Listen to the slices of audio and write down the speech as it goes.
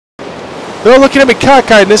They're all looking at me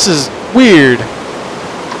cockeyed, and this is weird.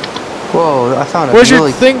 Whoa, I found a Where's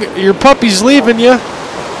really... your thing? Your puppy's leaving you.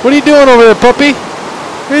 What are you doing over there, puppy?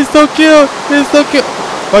 He's so cute. He's so cute.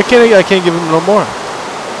 Why can't I can't give him no more.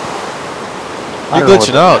 You're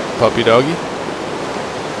glitching out, puppy doggy.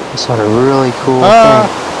 I saw a really cool thing.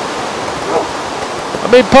 I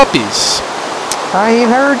made puppies. I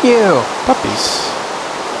heard you. Puppies.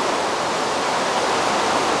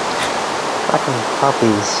 Fucking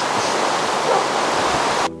puppies.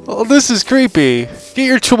 Oh, this is creepy. Get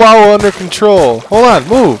your chihuahua under control. Hold on,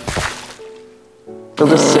 move. They'll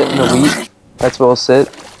just sit in the wheat. That's where they'll sit.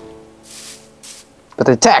 But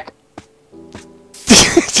they attack.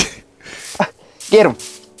 Get him.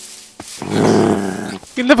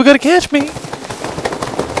 You're never gonna catch me.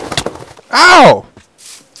 Ow!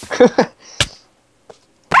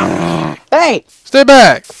 Hey! Stay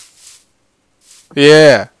back.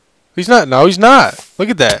 Yeah. He's not. No, he's not. Look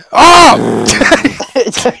at that. Oh!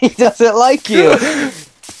 He doesn't like you.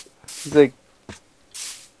 He's like,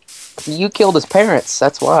 you killed his parents.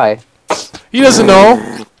 That's why. He doesn't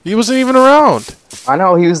know. He wasn't even around. I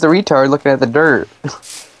know. He was the retard looking at the dirt.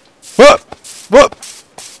 Whoop! Whoop!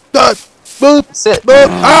 Boop! Sit. Boop!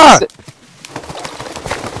 Ah! Sit.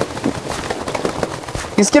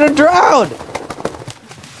 He's gonna drown.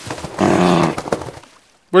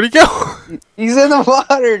 Where'd he go? He's in the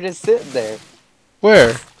water, just sitting there.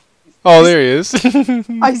 Where? Oh, there he is. Hold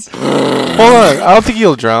on. I don't think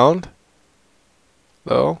he'll drown.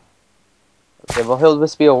 Though. Okay, well, he'll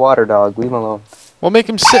just be a water dog. Leave him alone. We'll make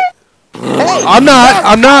him sit. Hey! I'm not!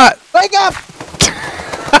 I'm not! Wake up!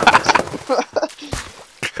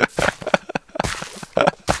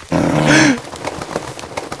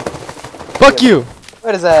 Fuck you!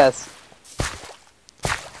 What his ass?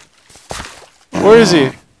 Where is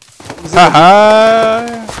he?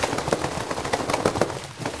 Haha!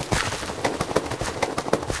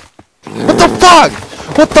 What the fuck?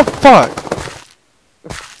 What the fuck?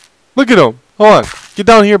 Look at him. Hold on. Get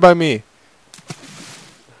down here by me.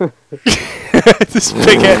 This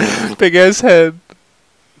big ass head.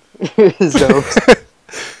 His nose.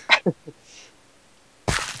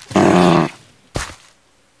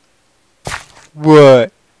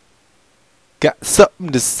 What? Got something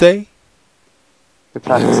to say? You're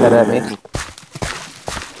cocking his head at me.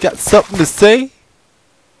 Got something to say?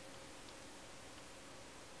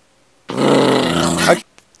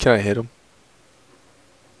 Can I hit him?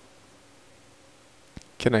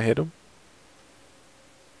 Can I hit him?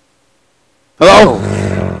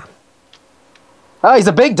 Hello? Oh, he's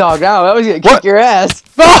a big dog now. I was gonna kick your ass.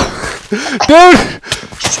 No! Dude!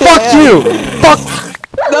 Fuck you! Fuck!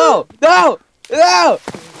 No! No! No!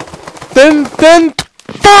 Then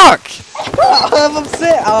fuck! I'll have him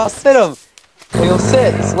sit. I'll sit him. He'll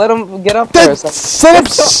sit. Just let him get up there. Then set him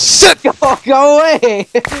shit! Go away!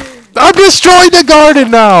 I'm destroying the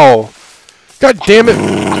garden now! God damn it!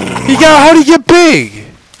 How'd he get big?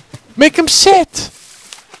 Make him sit!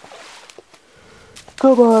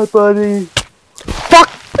 Come on, buddy. Fuck!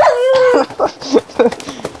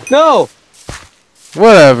 No!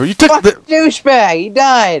 Whatever, you took Fuck the douchebag, he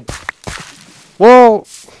died! Well,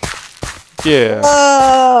 yeah.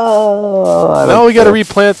 Oh, Now we gotta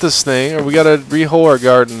replant this thing, or we gotta re-hoe our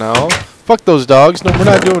garden now. Fuck those dogs. No, we're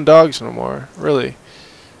not doing dogs no more. Really.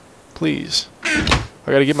 Please. I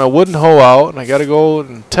gotta get my wooden hoe out, and I gotta go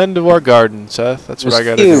and tend to our garden, Seth. That's what I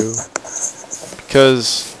gotta do.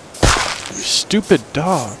 Because stupid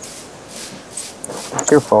dog. It's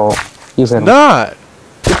your fault. It's not.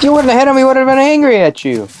 If you wouldn't have hit him, he would have been angry at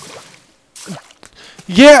you.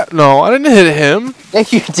 Yeah, no, I didn't hit him. Yeah,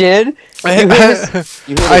 you did. I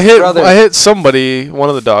hit somebody, one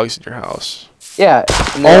of the dogs in your house. Yeah.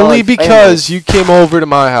 Only because you came over to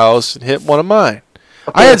my house and hit one of mine.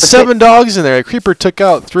 Okay, I had 7 dogs in there. A creeper took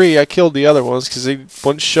out 3. I killed the other ones because they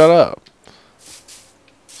wouldn't shut up.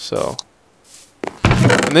 So.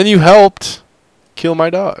 And then you helped kill my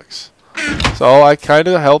dogs. So I kind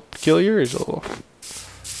of helped kill yours a little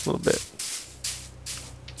bit.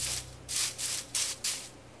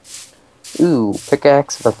 Ooh,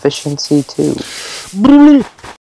 pickaxe of efficiency too.